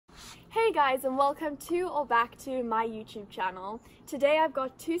Hey guys, and welcome to or back to my YouTube channel. Today I've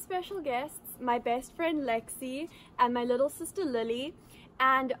got two special guests, my best friend Lexi and my little sister Lily.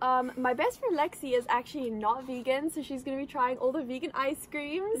 And my best friend Lexi is actually not vegan, so she's going to be trying all the vegan ice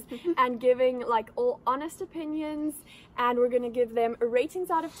creams and giving like all honest opinions, and we're going to give them ratings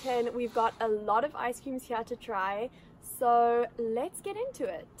out of 10. We've got a lot of ice creams here to try, so let's get into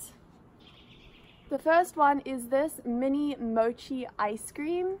it. The first one is this mini mochi ice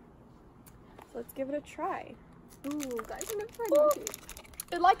cream. So let's give it a try. Ooh, guys, I'm gonna try mochi.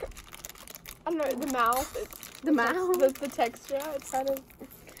 It like, I don't know, the mouth. The texture, it's kind of,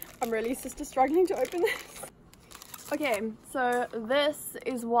 I'm really sister struggling to open this. Okay, so this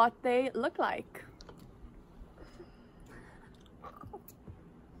is what they look like.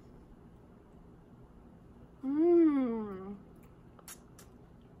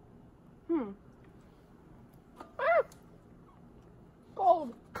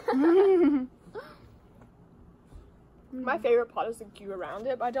 Cold. My favorite part is the goo around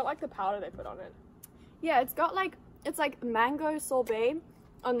it, but I don't like the powder they put on it. Yeah, it's got like, it's like mango sorbet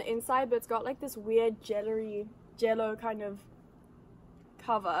on the inside, but it's got like this weird jello kind of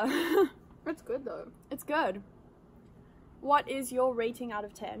cover. It's good though. It's good. What is your rating out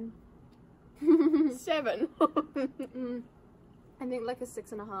of 10? 7. I think like a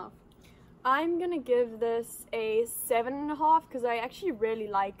 6.5. I'm gonna give this a 7.5 because I actually really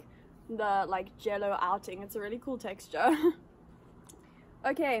like the jello outing. It's a really cool texture.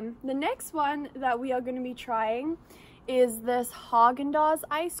 Okay, the next one that we are going to be trying is this Haagen-Dazs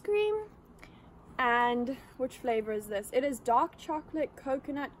ice cream. And which flavor is this? It is dark chocolate,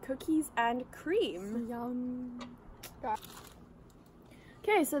 coconut, cookies, and cream. Yum.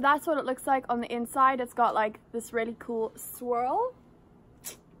 Okay, so that's what it looks like on the inside. It's got like this really cool swirl.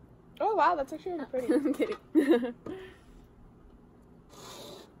 Oh wow, that's actually really pretty. I'm kidding.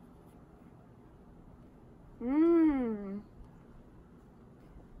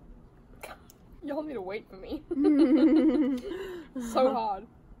 Y'all need to wait for me. So hard.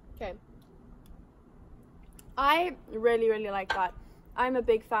 Okay. I really like that. I'm a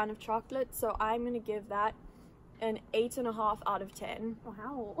big fan of chocolate, so I'm gonna give that an 8.5 out of 10.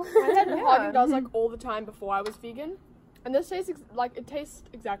 Wow. I had Haagen-Dazs like all the time before I was vegan, and this tastes it tastes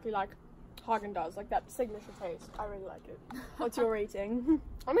exactly like Haagen-Dazs, like that signature taste. I really like it. What's your rating?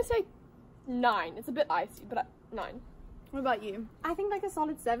 I'm gonna say 9. It's a bit icy, but 9. What about you? I think like a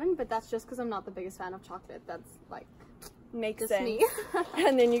solid 7, but that's just because I'm not the biggest fan of chocolate. That's like Makes just sense. me.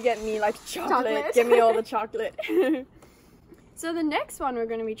 And then you get me like chocolate. Give me all the chocolate. So the next one we're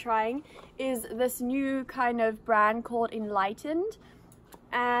going to be trying is this new kind of brand called Enlightened,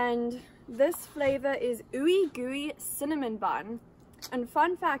 and this flavor is ooey gooey cinnamon bun. And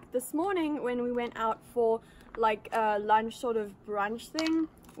fun fact, this morning when we went out for like a lunch sort of brunch thing,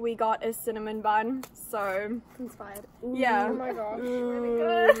 we got a cinnamon bun, so Inspired. yeah. Oh my gosh, really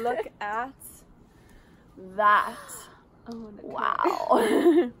good. Look at that. Oh, no. Wow.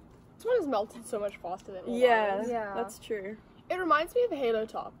 This one has melted so much faster than all Yeah, others. Yeah. that's true. It reminds me of Halo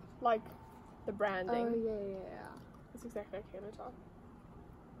Top, like the branding. Oh yeah. It's exactly like Halo Top.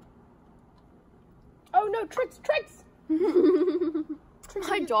 Oh no, tricks!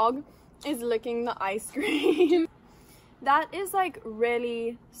 My dog is licking the ice cream. That is like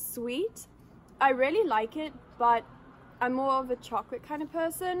really sweet. I really like it, but I'm more of a chocolate kind of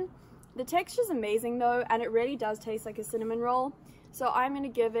person. The texture's amazing though, and it really does taste like a cinnamon roll. So I'm gonna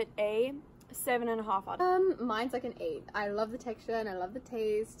give it a 7.5 out of Mine's like an 8. I love the texture and I love the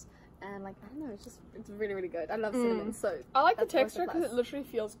taste, and like I don't know, it's really good. I love cinnamon, so I like the that's worth texture because plus. it literally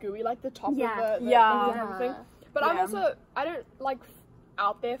feels gooey, like the top Yeah. of the Yeah. everything. But Yeah. I don't like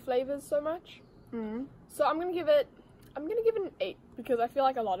out there flavors so much. Mm. So I'm gonna give it an 8 because I feel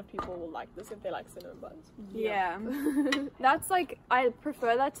like a lot of people will like this if they like cinnamon buns. Yeah. That's like, I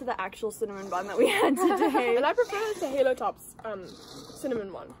prefer that to the actual cinnamon bun that we had today. And I prefer the Halo Top's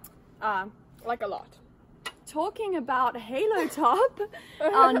cinnamon one, like a lot. Talking about Halo Top,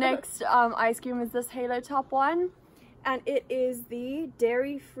 our next ice cream is this Halo Top one, and it is the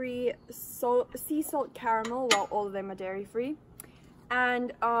dairy-free sea salt caramel. Well, all of them are dairy-free,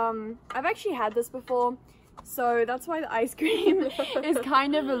 and I've actually had this before, so that's why the ice cream is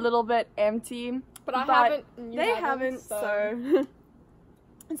kind of a little bit empty. But I haven't. And They haven't, so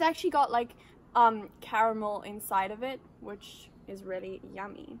it's actually got like caramel inside of it, which is really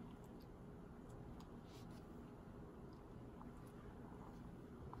yummy.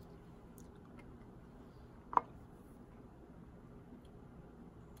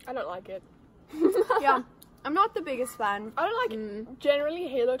 I don't like it. Yeah, I'm not the biggest fan. I don't like generally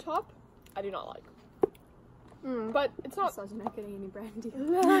Halo Top. I do not like. But it's not. So you're not getting any brandy.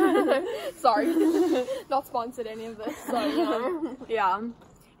 Sorry, not sponsored any of this. So Yeah.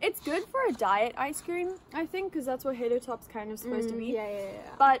 It's good for a diet ice cream, I think, because that's what Halo Top's kind of supposed to be. Yeah.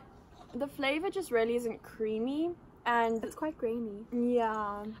 But the flavor just really isn't creamy, and It's quite grainy.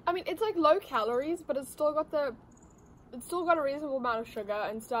 yeah. I mean, it's like low calories, but it's still got a reasonable amount of sugar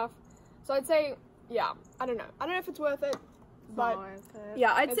and stuff. So I'd say, yeah, I don't know if it's worth it, but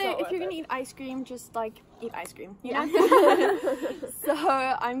Yeah, I'd It's say not if you're worth gonna it. eat ice cream, just like eat ice cream. You Yeah. know? So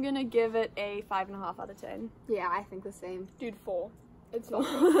I'm gonna give it a 5.5 out of 10. Yeah, I think the same. dude, 4. It's not.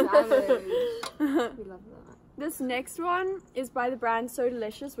 Savage. We love that. This next one is by the brand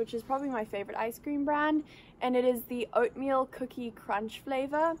SoDelicious, which is probably my favorite ice cream brand, and it is the oatmeal cookie crunch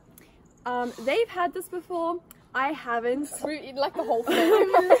flavor. They've had this before. I haven't. We eat like the whole thing.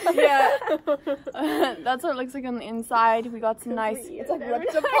 Yeah. That's what it looks like on the inside. We got some nice. It's like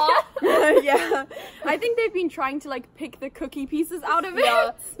ripped apart. Yeah. I think they've been trying to like pick the cookie pieces out of it.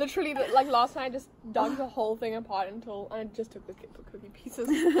 Yeah, literally, like last night I just dug the whole thing apart and I just took the cookie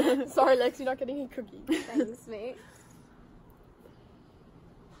pieces. Sorry, Lex, you're not getting any cookie. Thanks, mate.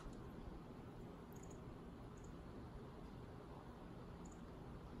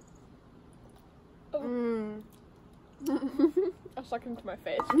 I stuck into my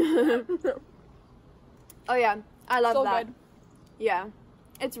face. Oh yeah, I love So that. good. Yeah,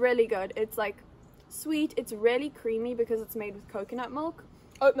 it's really good. It's like sweet. It's really creamy because it's made with coconut milk.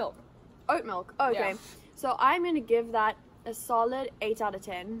 Oat milk. Oat milk. Oh, okay. Yeah. So I'm gonna give that a solid 8 out of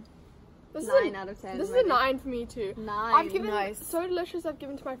 10. This 9 is out of 10. This is a maybe. 9 for me too. 9. I've given Nice. SoDelicious. I've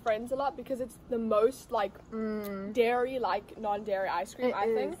given to my friends a lot because it's the most like dairy, like non-dairy ice cream. It I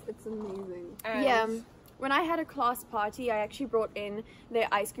is. think. It's amazing. And Yeah. When I had a class party, I actually brought in their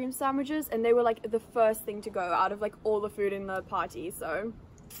ice cream sandwiches, and they were like the first thing to go out of like all the food in the party. So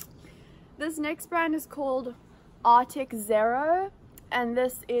this next brand is called Arctic Zero, and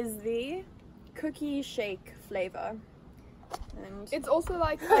this is the cookie shake flavor. And it's also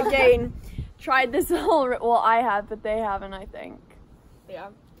like again, tried this all. Well, I have, but they haven't, I think. yeah.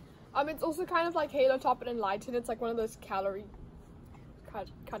 It's also kind of like Halo Top and Enlighten. It's like one of those calorie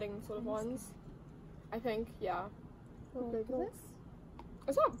cutting sort of ones. I think, yeah. What big is this?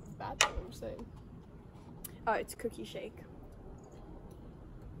 It's not bad though, I'm just saying. Oh, it's cookie shake.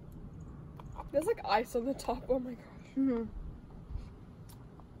 There's like ice on the top. Oh my gosh. Mm-hmm.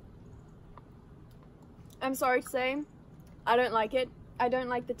 I'm sorry to say, I don't like it. I don't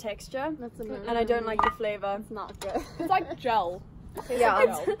like the texture, That's a no. and I don't like the flavor. It's not good. It's like gel. Yeah.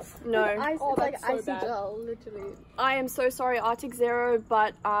 Gel. No. Ice, Oh, it's like that's so icy bad. gel, literally. I am so sorry, Arctic Zero,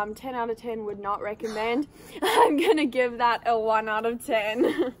 but 10 out of 10 would not recommend. I'm gonna give that a 1 out of 10.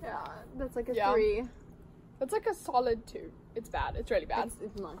 Yeah, that's like a Yeah. 3. It's like a solid 2. It's bad. It's really bad.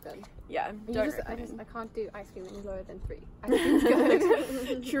 It's not good. Yeah, You don't just, I recommend. can't do ice cream any lower than 3. I think it's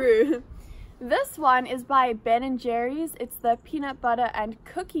good. True. This one is by Ben & Jerry's. It's the peanut butter and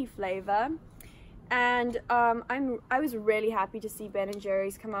cookie flavor. And I was really happy to see Ben &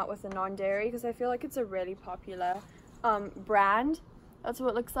 Jerry's come out with a non-dairy because I feel like it's a really popular brand. That's what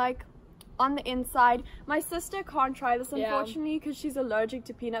it looks like on the inside. My sister can't try this Yeah. unfortunately because she's allergic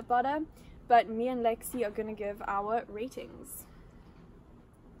to peanut butter, but me and Lexi are gonna give our ratings.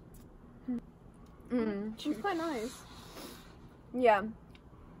 It's quite nice. Yeah,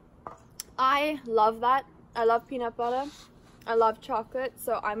 I love that. I love peanut butter. I love chocolate,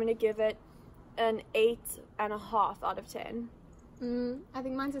 so I'm gonna give it an 8.5 out of 10. I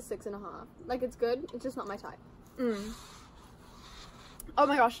think mine's a 6.5. Like, it's good, it's just not my type. Oh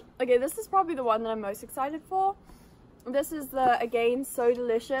my gosh. Okay, this is probably the one that I'm most excited for. This is the, again,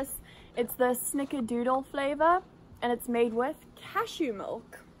 SoDelicious. It's the Snickerdoodle flavor, and it's made with cashew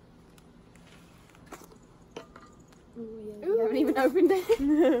milk. Ooh, yeah, you haven't even opened it.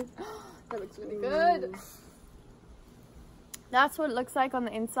 That looks really good. That's what it looks like on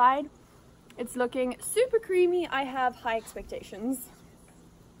the inside. It's looking super creamy. I have high expectations.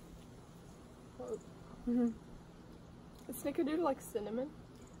 Is Snickerdoodle like cinnamon?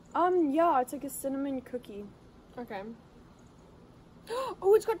 Yeah, it's like a cinnamon cookie. Okay.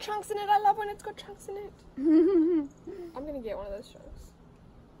 Oh, it's got chunks in it. I love when it's got chunks in it. I'm gonna get one of those chunks.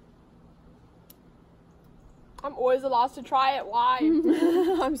 I'm always the last to try it. Why?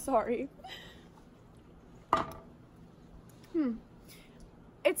 I'm sorry.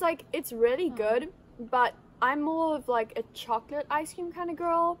 It's like, it's really good, but I'm more of like a chocolate ice cream kind of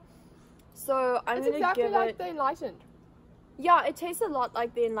girl. So I'm It's gonna exactly give like it. the Enlightened. Yeah, it tastes a lot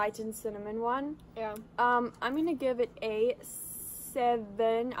like the Enlightened cinnamon one. Yeah. I'm gonna give it a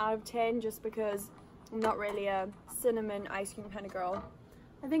 7 out of 10 just because I'm not really a cinnamon ice cream kind of girl.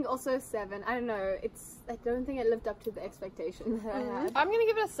 I think also 7. I don't know. I don't think it lived up to the expectations that I had. I'm gonna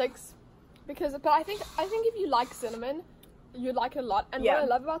give it a 6 because, but I think if you like cinnamon, you'd like it a lot. And what I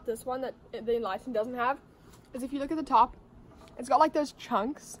love about this one that the Enlightened doesn't have is if you look at the top, it's got like those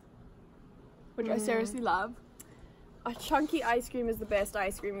chunks, which I seriously love. A chunky ice cream is the best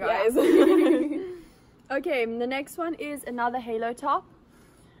ice cream, guys. Okay, the next one is another Halo Top.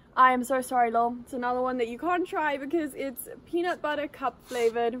 I am so sorry, lol. It's another one that you can't try because it's peanut butter cup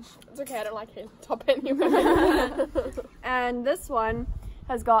flavored. It's okay, I don't like Halo Top anyway. And this one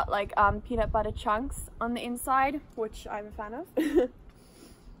has got like peanut butter chunks on the inside, which I'm a fan of.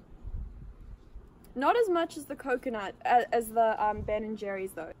 Not as much as the coconut, as the Ben and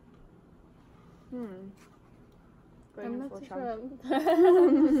Jerry's though. I'm not too sure.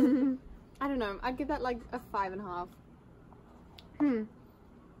 I don't know. I'd give that like a 5.5. I'm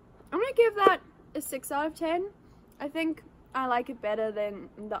gonna give that a 6 out of 10. I think I like it better than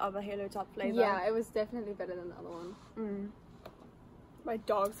the other Halo Top flavor. Yeah, it was definitely better than the other one. My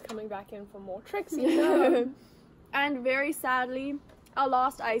dog's coming back in for more tricks. And very sadly, our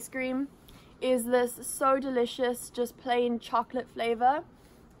last ice cream is this SoDelicious, just plain chocolate flavor.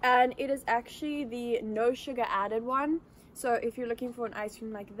 And it is actually the no sugar added one. So if you're looking for an ice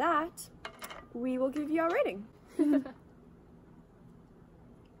cream like that, we will give you our rating.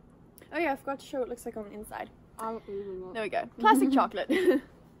 Oh yeah, I forgot to show what it looks like on the inside. There we go. Classic chocolate.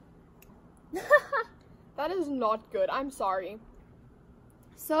 That is not good. I'm sorry.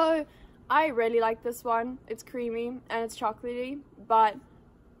 So I really like this one. It's creamy and it's chocolatey, but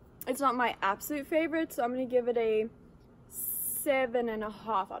it's not my absolute favorite. So I'm gonna give it a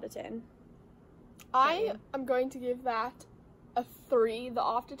 7.5 out of 10. I am going to give that a 3. The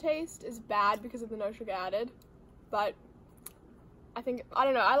aftertaste is bad because of the no sugar added, but I think, I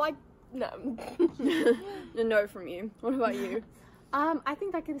don't know, I like, no. A no from you. What about you? I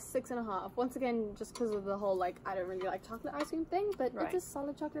think that gives 6.5. Once again, just because of the whole, like, I don't really like chocolate ice cream thing, but it's a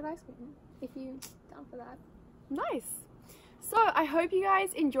solid chocolate ice cream, if you're down for that. Nice. So I hope you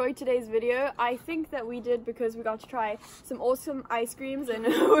guys enjoyed today's video. I think that we did because we got to try some awesome ice creams, and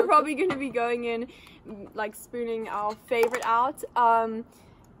we're probably going to be going in like spooning our favorite out.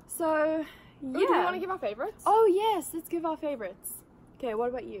 So yeah. Ooh, do we want to give our favorites? Oh yes, let's give our favorites. Okay, what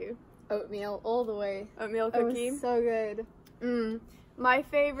about you? Oatmeal all the way. Oatmeal cookie. It was so good. My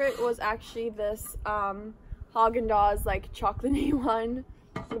favorite was actually this Haagen-Dazs like chocolatey one.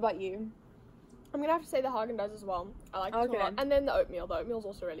 What about you? I'm gonna have to say the Haagen-Dazs as well. I like it a lot. And then the oatmeal. The oatmeal's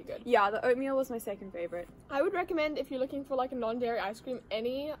also really good. Yeah, the oatmeal was my second favorite. I would recommend, if you're looking for like a non-dairy ice cream,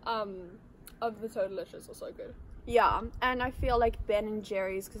 any of the SoDelicious are so good. Yeah, and I feel like Ben and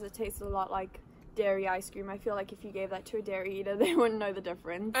Jerry's, because it tastes a lot like dairy ice cream. I feel like if you gave that to a dairy eater, they wouldn't know the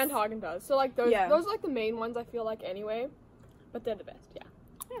difference. And Haagen-Dazs. So like those are like the main ones I feel like anyway, but they're the best. Yeah.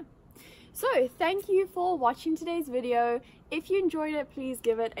 So thank you for watching today's video. If you enjoyed it, please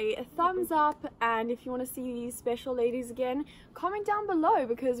give it a thumbs up, and if you want to see these special ladies again, comment down below,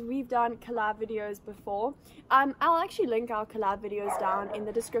 because we've done collab videos before. I'll actually link our collab videos down in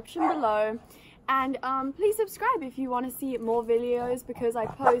the description below, and please subscribe if you want to see more videos, because I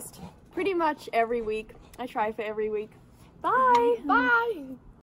post pretty much every week. I try for every week. Bye. Bye.